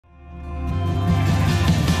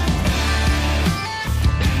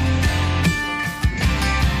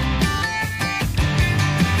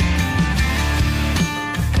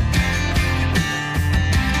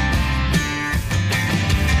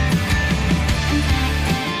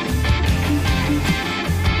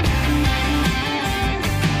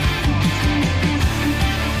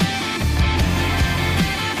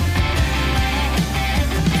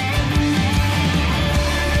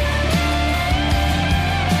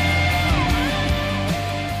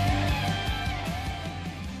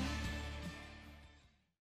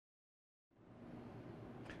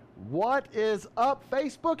What is up,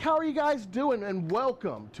 Facebook? How are you guys doing? And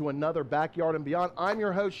welcome to another Backyard and Beyond. I'm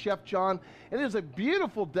your host, Chef John, and it is a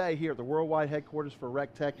beautiful day here at the worldwide headquarters for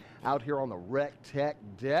recteq, out here on the recteq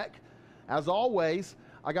deck. As always,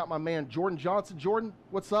 I got my man Jordan Johnson. Jordan,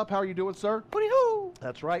 what's up? How are you doing, sir? Hooty-hoo!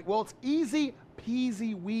 That's right. Well, it's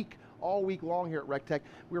Easy-Peasy week, all week long here at recteq.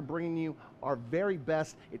 We're bringing you our very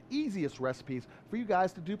best and easiest recipes for you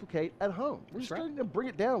guys to duplicate at home. We're just trying to bring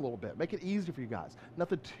it down a little bit, make it easy for you guys.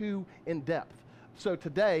 Nothing too in-depth. So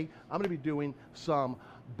today, I'm going to be doing some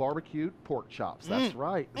barbecued pork chops. That's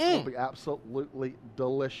right. It's going to be absolutely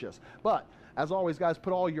delicious. But as always, guys,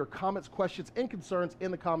 put all your comments, questions, and concerns in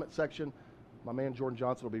the comment section. My man Jordan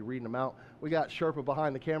Johnson will be reading them out. We got Sherpa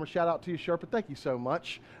behind the camera. Shout out to you, Sherpa. Thank you so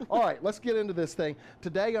much. All right, let's get into this thing.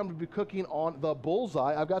 Today I'm going to be cooking on the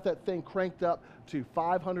Bullseye. I've got that thing cranked up to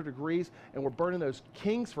 500 degrees, and we're burning those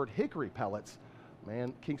Kingsford hickory pellets.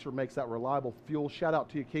 Man, Kingsford makes that reliable fuel. Shout out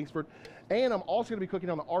to you, Kingsford. And I'm also going to be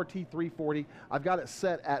cooking on the RT-340. I've got it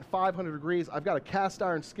set at 500 degrees. I've got a cast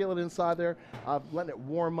iron skillet inside there. I'm letting it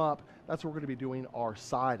warm up. That's what we're going to be doing our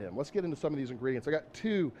side in. Let's get into some of these ingredients. I got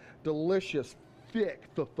two delicious,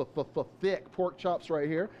 thick pork chops right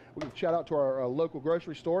here. We can shout out to our local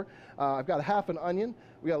grocery store. I've got half an onion.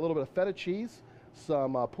 We got a little bit of feta cheese,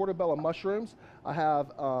 some portobello mushrooms. I have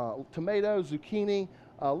tomato, zucchini,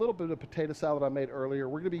 a little bit of potato salad I made earlier.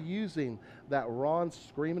 We're going to be using that Ron's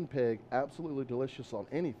Screaming Pig, absolutely delicious on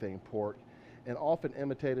anything pork, and often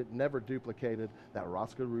imitated, never duplicated, that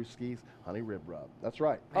Roscoe Ruski's honey rib rub. That's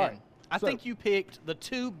right. Man, all right. I think you picked the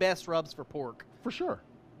two best rubs for pork. For sure.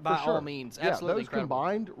 By all means. Absolutely. Yeah, those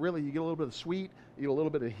combined, really, you get a little bit of sweet, you get a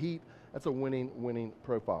little bit of heat. That's a winning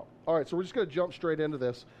profile. All right, so we're just going to jump straight into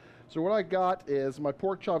this. So what I got is my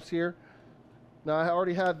pork chops here. Now, I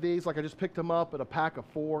already have these, like I just picked them up at a pack of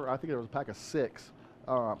 4. I think there was a pack of 6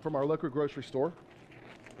 from our local grocery store.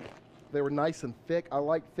 They were nice and thick. I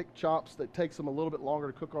like thick chops. That takes them a little bit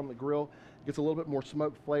longer to cook on the grill. It gets a little bit more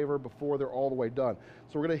smoked flavor before they're all the way done.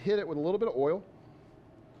 So we're going to hit it with a little bit of oil.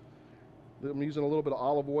 I'm using a little bit of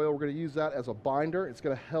olive oil. We're going to use that as a binder. It's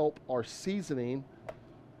going to help our seasoning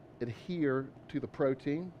adhere to the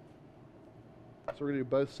protein. So we're going to do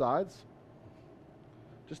both sides.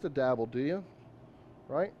 Just a dab will do you,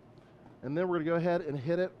 right? And then we're going to go ahead and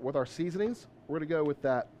hit it with our seasonings. We're going to go with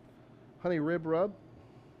that honey rib rub.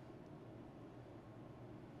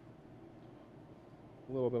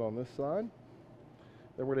 A little bit on this side.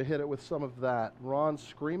 Then we're going to hit it with some of that Ron's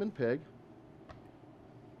Screaming Pig.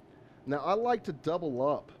 Now, I like to double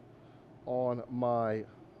up on my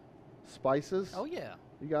spices. Oh, yeah.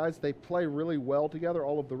 You guys, they play really well together.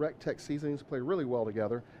 All of the recteq seasonings play really well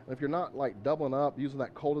together. And if you're not, like, doubling up, using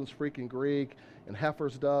that Colden's Freaking Greek and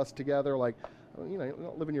Heifer's Dust together, like, you know, you're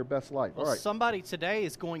not living your best life. Well, all right. Somebody today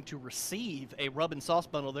is going to receive a rub and sauce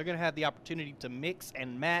bundle. They're going to have the opportunity to mix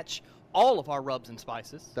and match all of our rubs and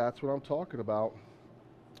spices. That's what I'm talking about.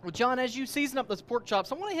 Well, John, as you season up those pork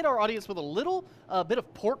chops, I want to hit our audience with a little bit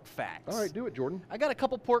of pork facts. All right, do it, Jordan. I got a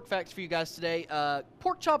couple pork facts for you guys today.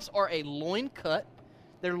 Pork chops are a loin cut.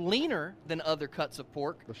 They're leaner than other cuts of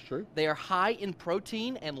pork. That's true. They are high in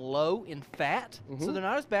protein and low in fat, so they're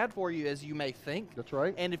not as bad for you as you may think. That's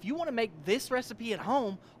right. And if you want to make this recipe at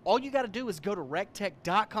home, all you got to do is go to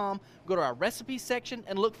recteq.com, go to our recipe section,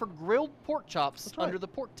 and look for grilled pork chops under the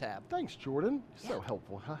pork tab. Thanks, Jordan. So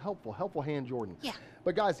helpful. Helpful hand, Jordan. Yeah.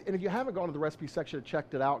 But guys, and if you haven't gone to the recipe section and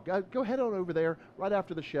checked it out, go head on over there right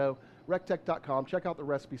after the show, recteq.com. Check out the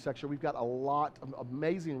recipe section. We've got a lot of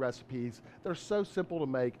amazing recipes that are so simple to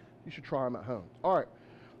make. You should try them at home. All right,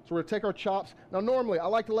 so we're going to take our chops. Now, normally, I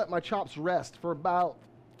like to let my chops rest for about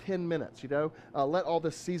 10 minutes, you know. Let all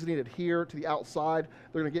this seasoning adhere to the outside.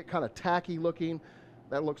 They're going to get kind of tacky looking.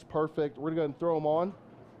 That looks perfect. We're going to go ahead and throw them on.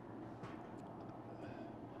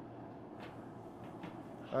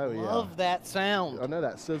 Oh, yeah. Love that sound. I know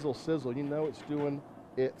that sizzle, sizzle. You know it's doing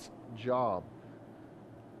its job.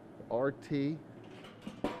 RT-B380.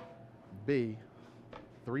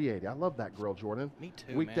 I love that grill, Jordan. Me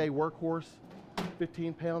too, Weekday man. workhorse,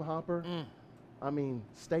 15-pound hopper. I mean,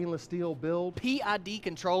 stainless steel build. PID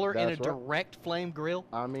controller in a That's right. direct flame grill.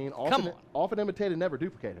 I mean, Come often imitated, never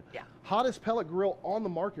duplicated. Yeah. Hottest pellet grill on the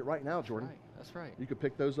market right now, Jordan. That's right. You can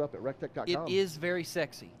pick those up at recteq.com. It is very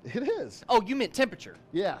sexy. It is. Oh, you meant temperature.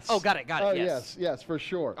 Yes. Oh, got it, Oh, yes. yes, for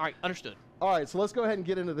sure. All right, understood. All right, so let's go ahead and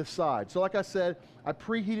get into this side. So like I said, I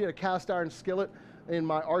preheated a cast iron skillet in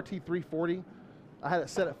my RT-340. I had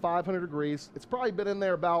it set at 500 degrees. It's probably been in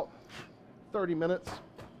there about 30 minutes,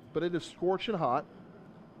 but it is scorching hot.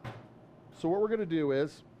 So what we're going to do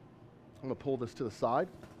is, I'm going to pull this to the side.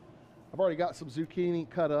 I've already got some zucchini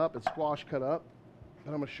cut up and squash cut up,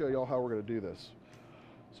 and I'm going to show y'all how we're going to do this.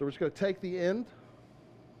 So we're just going to take the end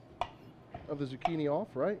of the zucchini off,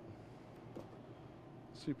 right?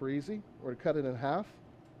 Super easy. We're going to cut it in half.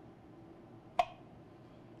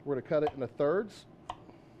 We're going to cut it into thirds.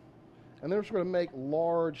 And then we're just going to make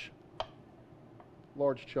large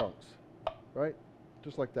chunks, right?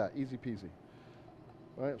 Just like that, easy peasy.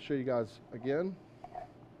 All right, I'll show you guys again.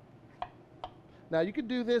 Now you can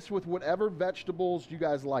do this with whatever vegetables you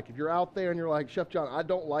guys like. If you're out there and you're like, Chef John, I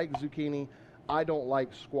don't like zucchini, I don't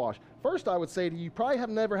like squash. First, I would say to you, you probably have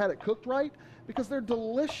never had it cooked right because they're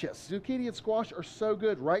delicious. Zucchini and squash are so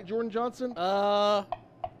good, right, Jordan Johnson?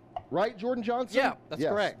 Right, Jordan Johnson? Yeah, that's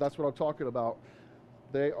correct. That's what I'm talking about.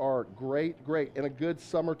 They are great, and a good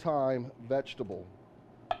summertime vegetable.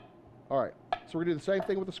 All right, so we're gonna do the same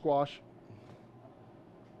thing with the squash.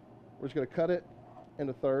 We're just gonna cut it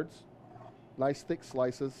into thirds, nice thick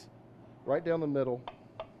slices, right down the middle,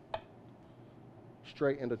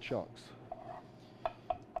 straight into chunks.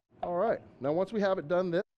 All right, now once we have it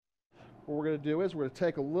done this, what we're gonna do is we're gonna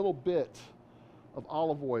take a little bit of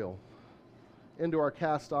olive oil into our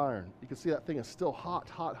cast iron. You can see that thing is still hot.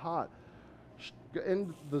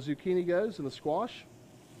 In the zucchini goes and the squash.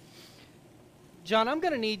 John, I'm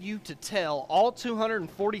going to need you to tell all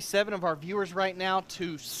 247 of our viewers right now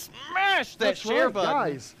to smash that share button.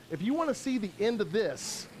 Guys, if you want to see the end of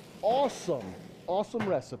this awesome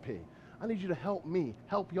recipe, I need you to help me,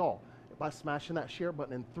 help y'all, by smashing that share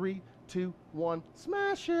button in 3, 2, 1,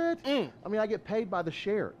 smash it. I mean, I get paid by the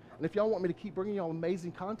share. And if y'all want me to keep bringing y'all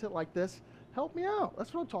amazing content like this, help me out.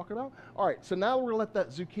 That's what I'm talking about. All right, so now we're gonna let that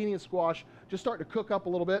zucchini and squash just start to cook up a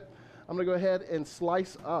little bit. I'm gonna go ahead and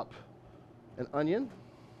slice up an onion.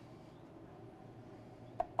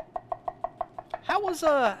 How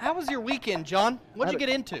was your weekend, John? What'd you get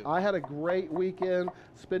into? I had a great weekend.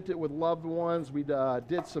 Spent it with loved ones. We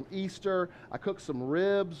did some Easter. I cooked some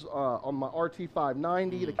ribs on my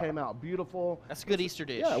RT-590 that came out beautiful. That's a good Easter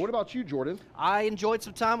dish. Yeah. What about you, Jordan? I enjoyed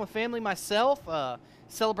some time with family myself.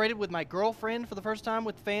 Celebrated with my girlfriend for the first time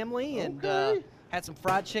with family, and had some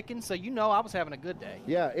fried chicken. So you know I was having a good day.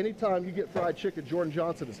 Yeah. Anytime you get fried chicken, Jordan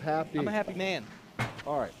Johnson is happy. I'm a happy man.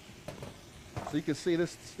 All right. So you can see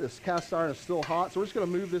this cast iron is still hot. So we're just going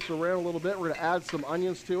to move this around a little bit. We're going to add some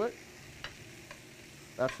onions to it.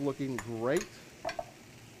 That's looking great.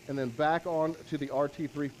 And then back on to the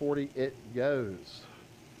RT-340 it goes.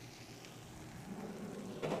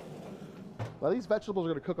 Now these vegetables are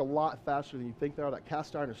going to cook a lot faster than you think they are. That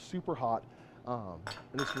cast iron is super hot.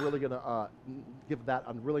 And it's really going to give that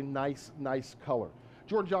a really nice color.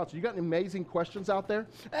 Jordan Johnson, you got any amazing questions out there?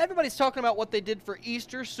 Everybody's talking about what they did for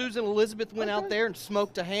Easter. Susan Elizabeth went out there and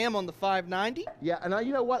smoked a ham on the 590. Yeah, and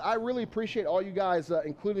you know what? I really appreciate all you guys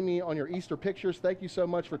including me on your Easter pictures. Thank you so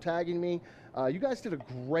much for tagging me. You guys did a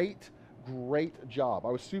great job. I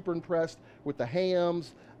was super impressed with the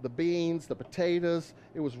hams, the beans, the potatoes.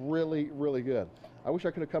 It was really good. I wish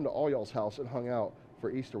I could have come to all y'all's house and hung out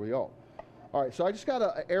for Easter with y'all. All right, so I just got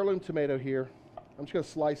an heirloom tomato here. I'm just going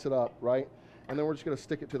to slice it up, right? And then we're just going to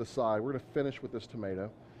stick it to the side. We're going to finish with this tomato.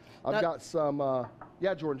 I've got some,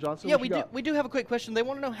 yeah, Jordan Johnson. Yeah, we do have a quick question. They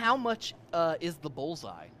want to know how much is the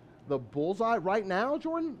Bullseye? The Bullseye right now,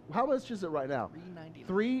 Jordan? How much is it right now?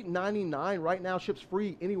 $3.99. $3.99 right now. Ships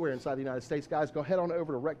free anywhere inside the United States. Guys, go head on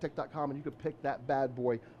over to recteq.com and you can pick that bad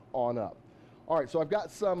boy on up. All right, so I've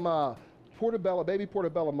got some baby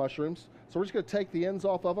portobello mushrooms. So we're just going to take the ends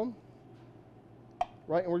off of them,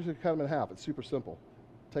 right? And we're just going to cut them in half. It's super simple.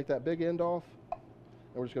 Take that big end off, and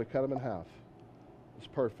we're just going to cut them in half. It's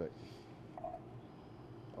perfect.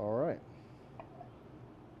 All right.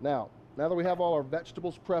 Now that we have all our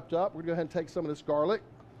vegetables prepped up, we're going to go ahead and take some of this garlic.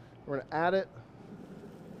 We're going to add it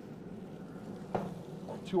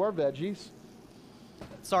to our veggies.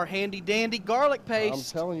 It's our handy-dandy garlic paste.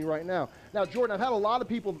 I'm telling you right now. Now, Jordan, I've had a lot of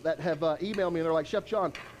people that have emailed me, and they're like, Chef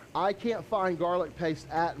John, I can't find garlic paste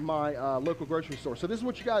at my local grocery store. So this is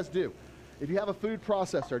what you guys do. If you have a food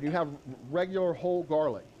processor and you have regular whole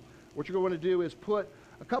garlic, what you're going to do is put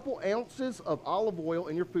a couple ounces of olive oil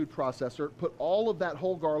in your food processor, put all of that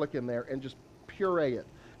whole garlic in there, and just puree it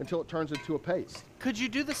until it turns into a paste. Could you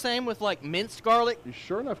do the same with like minced garlic? You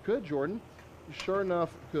sure enough could, Jordan. You sure enough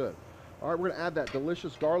could. All right, we're going to add that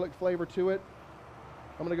delicious garlic flavor to it.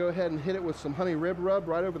 I'm going to go ahead and hit it with some honey rib rub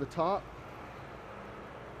right over the top.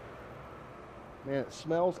 Man, it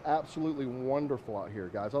smells absolutely wonderful out here,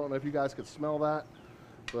 guys. I don't know if you guys could smell that,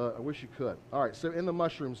 but I wish you could. All right, so in the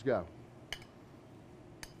mushrooms go.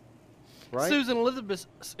 Right? Susan Elizabeth,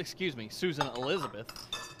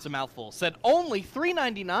 it's a mouthful, said only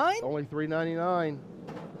 $3.99? Only $3.99.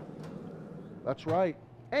 That's right.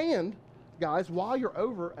 And, guys, while you're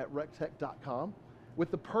over at recteq.com, with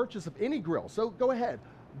the purchase of any grill, so go ahead,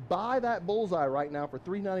 Buy that Bullseye right now for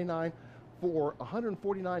 $3.99. For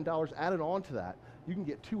 $149 added on to that, you can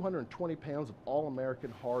get 220 pounds of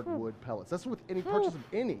all-American hardwood pellets. That's with any purchase of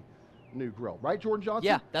any new grill. Right, Jordan Johnson?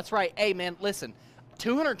 Yeah, that's right. Hey, man, listen.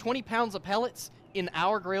 220 pounds of pellets in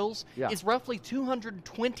our grills is roughly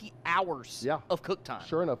 220 hours of cook time.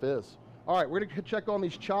 Sure enough is. All right, we're going to check on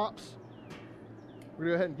these chops. We're going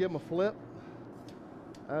to go ahead and give them a flip.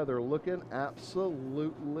 They're looking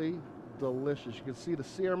absolutely delicious. You can see the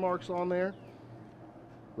sear marks on there,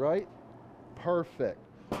 right? Perfect.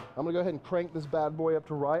 I'm going to go ahead and crank this bad boy up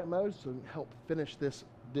to riot mode so help finish this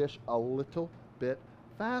dish a little bit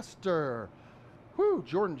faster. Whew,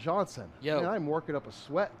 Jordan Johnson. Yo. Man, I'm working up a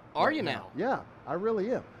sweat. Are you now? Yeah, I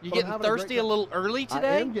really am. You getting thirsty a little early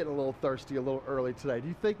today? I am getting a little thirsty a little early today. Do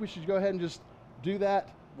you think we should go ahead and just do that?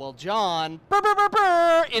 Well, John,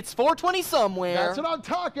 it's 420 somewhere. That's what I'm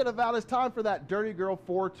talking about. It's time for that Dirty Girl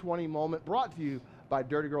 420 moment, brought to you by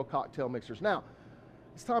Dirty Girl Cocktail Mixers. Now,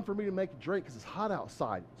 it's time for me to make a drink because it's hot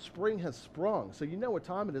outside. Spring has sprung, so you know what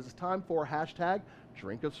time it is. It's time for hashtag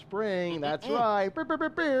Drink of Spring. That's right.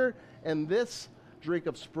 And this drink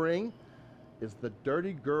of spring is the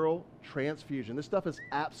Dirty Girl Transfusion. This stuff is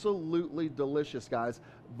absolutely delicious, guys.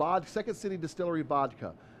 Second City Distillery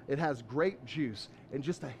vodka. It has grape juice and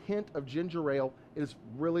just a hint of ginger ale. It is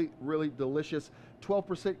really, really delicious.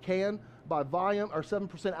 12% can by volume, or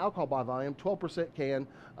 7% alcohol by volume, 12% can.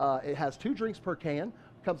 It has 2 drinks per can.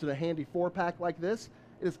 Comes in a handy 4-pack like this.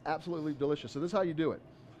 It is absolutely delicious. So this is how you do it.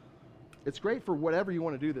 It's great for whatever you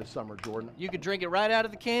want to do this summer, Jordan. You could drink it right out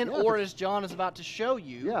of the can, or as John is about to show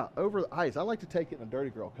you. Yeah, over the ice. I like to take it in a Dirty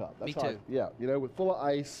Girl cup. That's Me too. Yeah, you know, with full of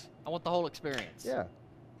ice. I want the whole experience. Yeah. A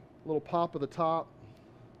little pop of the top.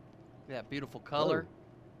 Yeah, beautiful color. Oh.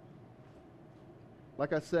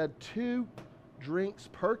 Like I said, 2 drinks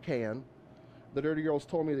per can. The Dirty Girls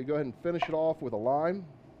told me to go ahead and finish it off with a lime.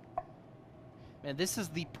 Man, this is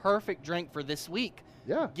the perfect drink for this week.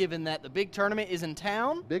 Yeah. Given that the big tournament is in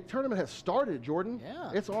town. Big tournament has started, Jordan.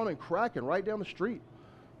 Yeah. It's on and cracking right down the street.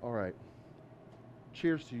 All right.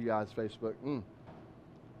 Cheers to you guys, Facebook.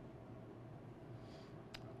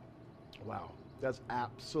 Wow. That's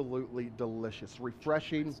absolutely delicious.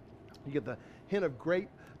 Refreshing. You get the hint of grape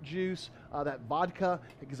juice, that vodka.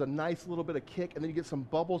 It gives a nice little bit of kick, and then you get some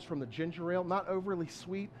bubbles from the ginger ale. Not overly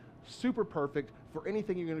sweet. Super perfect for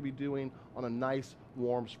anything you're going to be doing on a nice,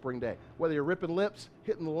 warm spring day. Whether you're ripping lips,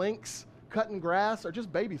 hitting links, cutting grass, or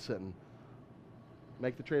just babysitting,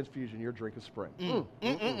 make the transfusion your drink of spring.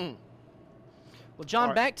 Well,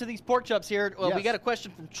 John, back to these pork chops here. Well, we got a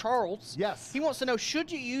question from Charles. Yes. He wants to know,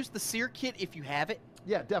 should you use the sear kit if you have it?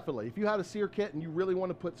 Yeah, definitely. If you have a sear kit and you really want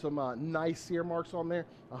to put some nice sear marks on there,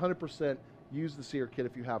 100% use the sear kit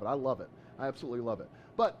if you have it. I love it. I absolutely love it.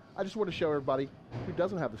 But I just want to show everybody who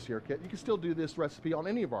doesn't have the sear kit, you can still do this recipe on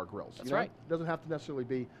any of our grills. That's right. It doesn't have to necessarily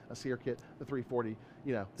be a sear kit, the 340,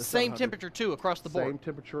 you know. The same temperature, too, across the board. Same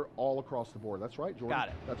temperature all across the board. That's right, Jordan. Got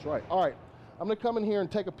it. That's right. All right. I'm going to come in here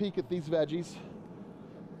and take a peek at these veggies.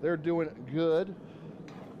 They're doing good.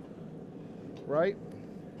 Right?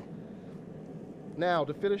 Now,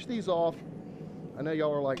 to finish these off, I know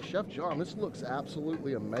y'all are like, Chef John, this looks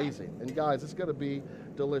absolutely amazing. And guys, it's going to be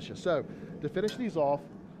delicious. So, to finish these off,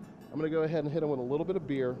 I'm going to go ahead and hit them with a little bit of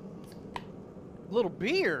beer. A little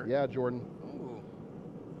beer? Yeah, Jordan. Ooh.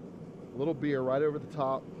 A little beer right over the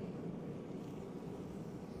top.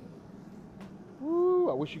 Woo,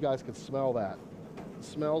 I wish you guys could smell that. It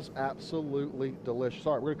smells absolutely delicious.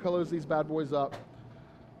 All right, we're going to close these bad boys up.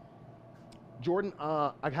 Jordan,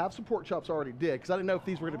 I have some pork chops already did because I didn't know if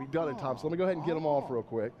these were going to be done in time. So let me go ahead and get them off real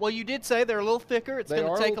quick. Well, you did say they're a little thicker. It's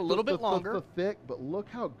going to take a little bit longer. Thick, but look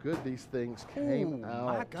how good these things came out.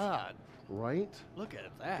 My God. Right? Look at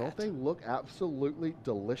that. Don't they look absolutely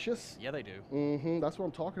delicious? Yeah, they do. That's what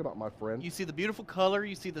I'm talking about, my friend. You see the beautiful color.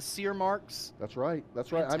 You see the sear marks. That's right.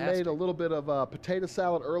 That's right. Fantastic. I made a little bit of potato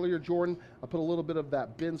salad earlier, Jordan. I put a little bit of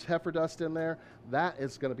that Ben's heifer dust in there. That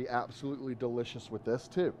is going to be absolutely delicious with this,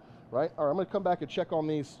 too. Right? All right, I'm going to come back and check on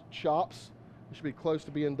these chops. They should be close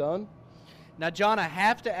to being done. Now, John, I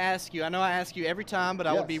have to ask you. I know I ask you every time, but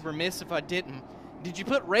I would be remiss if I didn't. Did you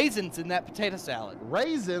put raisins in that potato salad?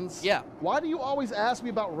 Raisins? Yeah. Why do you always ask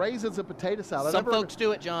me about raisins in potato salad? Some folks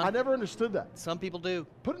do it, John. I never understood that. Some people do.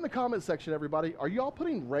 Put it in the comment section, everybody. Are you all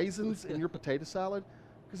putting raisins in your potato salad?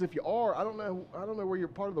 Because if you are, I don't know where you're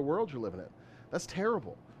part of the world you're living in. That's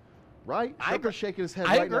terrible. Right? Trevor's shaking his head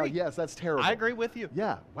right now. Yes, that's terrible. I agree with you.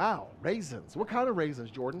 Yeah. Wow. Raisins. What kind of raisins,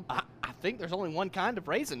 Jordan? I think there's only one kind of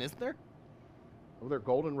raisin, isn't there? Well, they're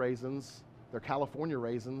golden raisins. They're California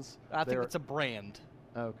raisins. I think it's a brand.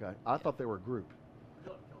 Okay. I thought they were a group.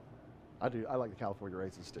 I do. I like the California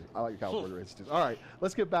raisins too. I like the California raisins too. All right,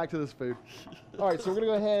 let's get back to this food. All right, so we're going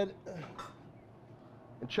to go ahead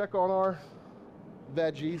and check on our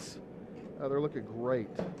veggies. Oh, they're looking great.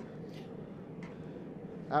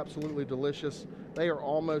 Absolutely delicious. They are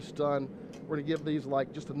almost done. We're going to give these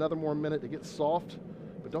like just another more minute to get soft.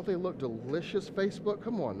 But don't they look delicious, Facebook?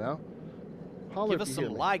 Come on now. Holler give us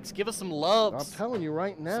some likes. Give us some loves. I'm telling you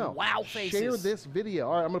right now. Some wow faces. Share this video.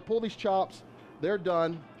 All right, I'm going to pull these chops. They're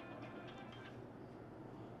done.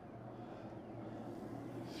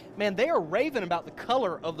 Man, they are raving about the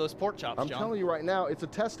color of those pork chops, I'm John. telling you right now, it's a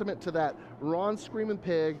testament to that Ron Screaming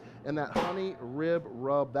Pig and that honey rib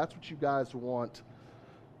rub. That's what you guys want.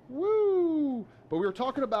 Woo! But we were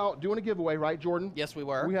talking about doing a giveaway, right, Jordan? Yes, we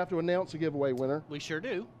were. We have to announce a giveaway winner. We sure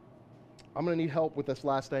do. I'm going to need help with this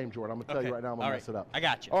last name, Jordan. I'm going to tell you right now I'm going to mess it up. I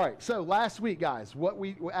got you. All right, so last week, guys, what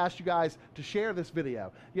we asked you guys to share this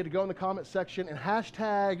video. You had to go in the comment section and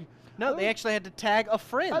hashtag... No, they actually had to tag a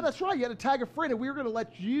friend. Oh, that's right. You had to tag a friend, and we were going to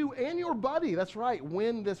let you and your buddy, that's right,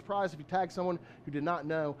 win this prize if you tag someone who did not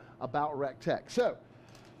know about recteq. So,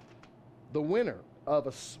 the winner of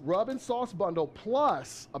a rub and sauce bundle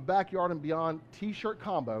plus a Backyard and Beyond t-shirt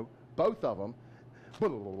combo, both of them,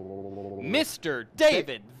 Mr.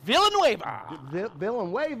 David Villanueva.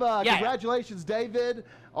 Villanueva. Yeah. Congratulations, David.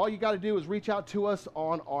 All you got to do is reach out to us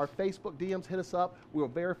on our Facebook DMs. Hit us up. We will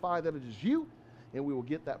verify that it is you, and we will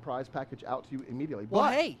get that prize package out to you immediately. Well,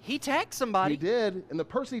 but hey, he tagged somebody. he did, and the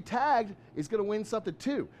person he tagged is going to win something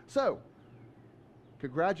too. So,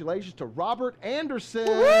 congratulations to Robert Anderson.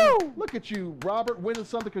 Woo-hoo! Look at you, Robert, winning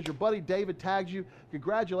something because your buddy David tagged you.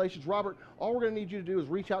 Congratulations, Robert. All we're going to need you to do is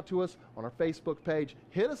reach out to us on our Facebook page.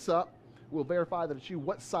 Hit us up. We'll verify that it's you,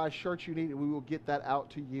 what size shirt you need, and we will get that out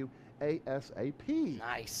to you ASAP.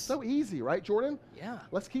 Nice. So easy, right, Jordan? Yeah.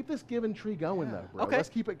 Let's keep this giving tree going, though, bro. Okay. Let's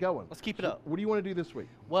keep it going. Let's keep it up. What do you want to do this week?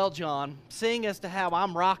 Well, John, seeing as to how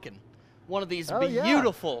I'm rocking one of these yeah.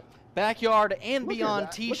 beautiful Backyard and Look at Beyond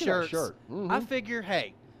that. Look at that t-shirts, shirt. I figure,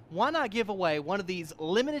 hey, why not give away one of these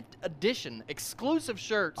limited edition exclusive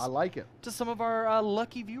shirts I like it. to some of our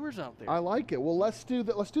lucky viewers out there? I like it. Well, let's do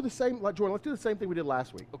the same, like Jordan, let's do the same thing we did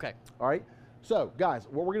last week. Okay. All right? So, guys,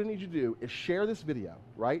 what we're going to need you to do is share this video,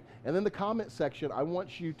 right? And in the comment section, I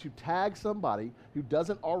want you to tag somebody who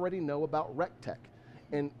doesn't already know about recteq.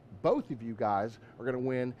 And both of you guys are going to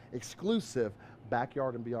win exclusive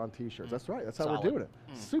Backyard and Beyond t-shirts. That's right. That's how we're doing it.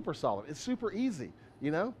 Super solid. It's super easy,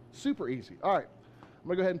 you know? Super easy. All right. I'm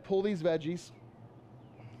going to go ahead and pull these veggies.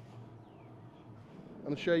 I'm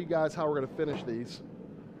going to show you guys how we're going to finish these.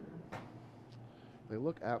 They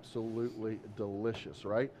look absolutely delicious,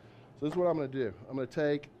 right? So this is what I'm going to do. I'm going to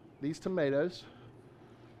take these tomatoes,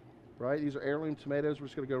 right? These are heirloom tomatoes. We're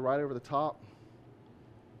just going to go right over the top.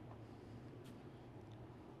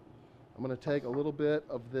 I'm going to take a little bit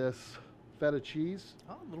of this feta cheese.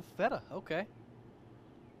 Oh, a little feta. Okay.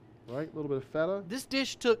 Right, a little bit of feta. This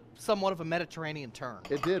dish took somewhat of a Mediterranean turn.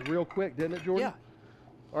 It did real quick, didn't it, Jordan? Yeah.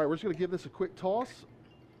 All right, we're just going to give this a quick toss.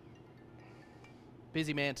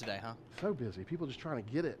 Busy man today, huh? So busy. People just trying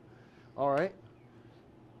to get it. All right.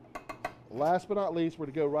 Last but not least, we're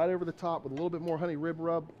going to go right over the top with a little bit more honey rib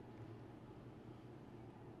rub.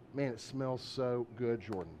 Man, it smells so good,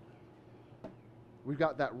 Jordan. We've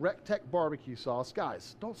got that recteq barbecue sauce.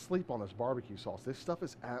 Guys, don't sleep on this barbecue sauce. This stuff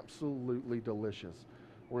is absolutely delicious.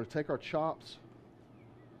 We're going to take our chops,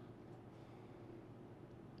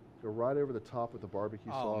 go right over the top with the barbecue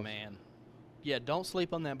sauce. Oh, man. Yeah, don't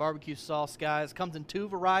sleep on that barbecue sauce, guys. Comes in 2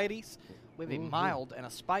 varieties. We have a mild and a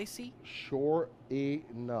spicy. Sure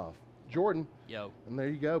enough. Jordan. Yo. And there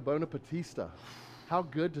you go, Bon Appetista. How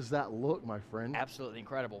good does that look, my friend? Absolutely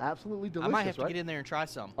incredible. Absolutely delicious, I might have to right? get in there and try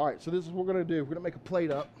some. All right, so this is what we're going to do. We're going to make a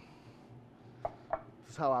plate up.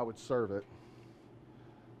 This is how I would serve it.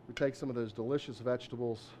 We take some of those delicious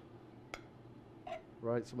vegetables,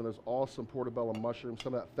 right? Some of those awesome portobello mushrooms,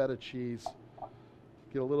 some of that feta cheese.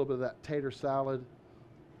 Get a little bit of that tater salad,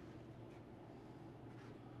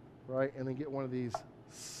 right? And then get one of these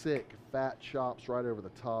sick fat chops right over the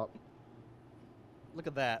top. Look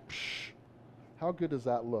at that. How good does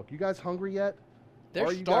that look? You guys hungry yet? They're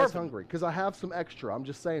Are you starving. guys hungry? Because I have some extra. I'm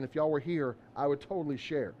just saying, if y'all were here, I would totally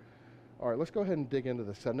share. All right, let's go ahead and dig into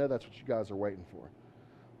this. I know that's what you guys are waiting for.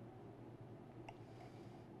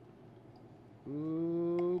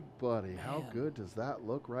 Ooh, buddy, how good does that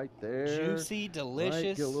look right there? Juicy, delicious.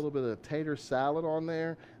 Right, get a little bit of tater salad on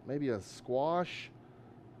there, maybe a squash.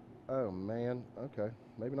 Oh, man. Okay,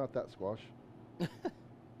 maybe not that squash.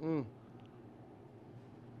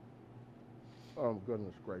 Oh,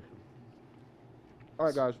 goodness gracious. All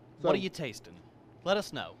right, guys. So What are you tasting? Let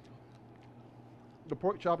us know. the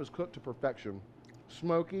pork chop is cooked to perfection.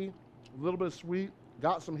 Smoky, A little bit of sweet.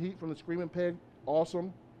 Got some heat from the Screaming Pig.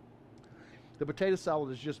 Awesome. The potato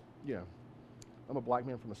salad is just, you know, I'm a black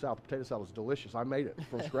man from the South. The potato salad is delicious. I made it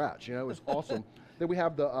from scratch. You know, it's awesome. Then we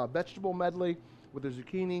have the vegetable medley with the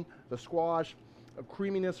zucchini, the squash, a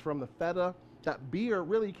creaminess from the feta. That beer,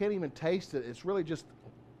 really, you can't even taste it. It's really just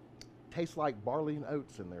tastes like barley and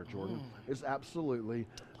oats in there, Jordan. It's absolutely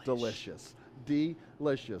delicious.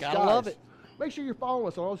 Delicious. Gotta Guys, love it. Make sure you're following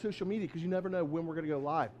us on all social media because you never know when we're going to go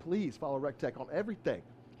live. Please follow recteq on everything.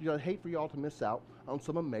 I'd hate for y'all to miss out on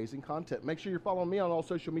some amazing content. Make sure you're following me on all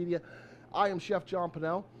social media. I am Chef John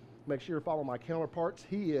Pennell. Make sure you're following my counterparts.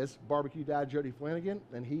 He is Barbecue Dad Jody Flanagan,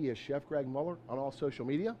 and he is Chef Greg Muller on all social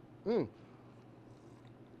media. That's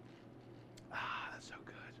so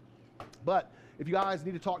good. But if you guys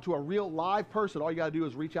need to talk to a real live person, all you got to do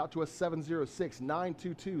is reach out to us,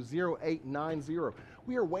 706-922-0890.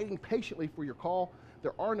 We are waiting patiently for your call.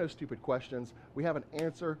 There are no stupid questions. We have an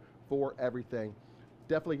answer for everything.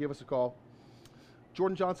 Definitely give us a call.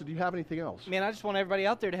 Jordan Johnson, do you have anything else? Man, I just want everybody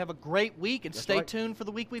out there to have a great week and stay tuned for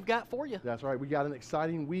the week we've got for you. That's right. We got an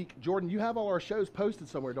exciting week. Jordan, you have all our shows posted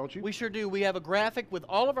somewhere, don't you? We sure do. We have a graphic with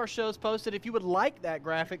all of our shows posted. If you would like that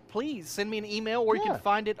graphic, please send me an email, or you can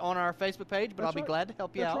find it on our Facebook page, but I'll be glad to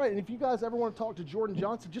help you out. That's right. And if you guys ever want to talk to Jordan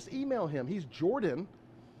Johnson, just email him. He's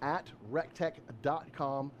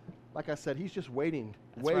jordan@recteq.com. Like I said, he's just waiting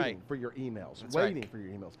for your emails. Waiting for your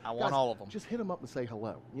emails. I want all of them. Just hit him up and say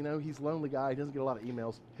hello. You know, he's a lonely guy. He doesn't get a lot of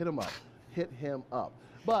emails. Hit him up. Hit him up.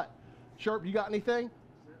 But, Sherp, you got anything?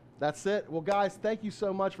 That's it. Well, guys, thank you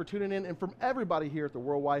so much for tuning in. And from everybody here at the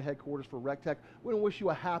worldwide headquarters for recteq, we want to wish you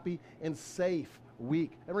a happy and safe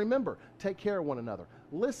week. And remember, take care of one another.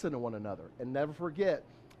 Listen to one another. And never forget,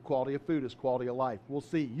 quality of food is quality of life. We'll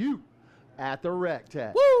see you at the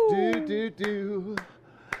recteq. Woo!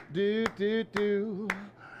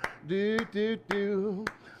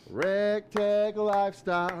 recteq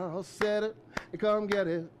lifestyle, set it and come get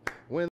it.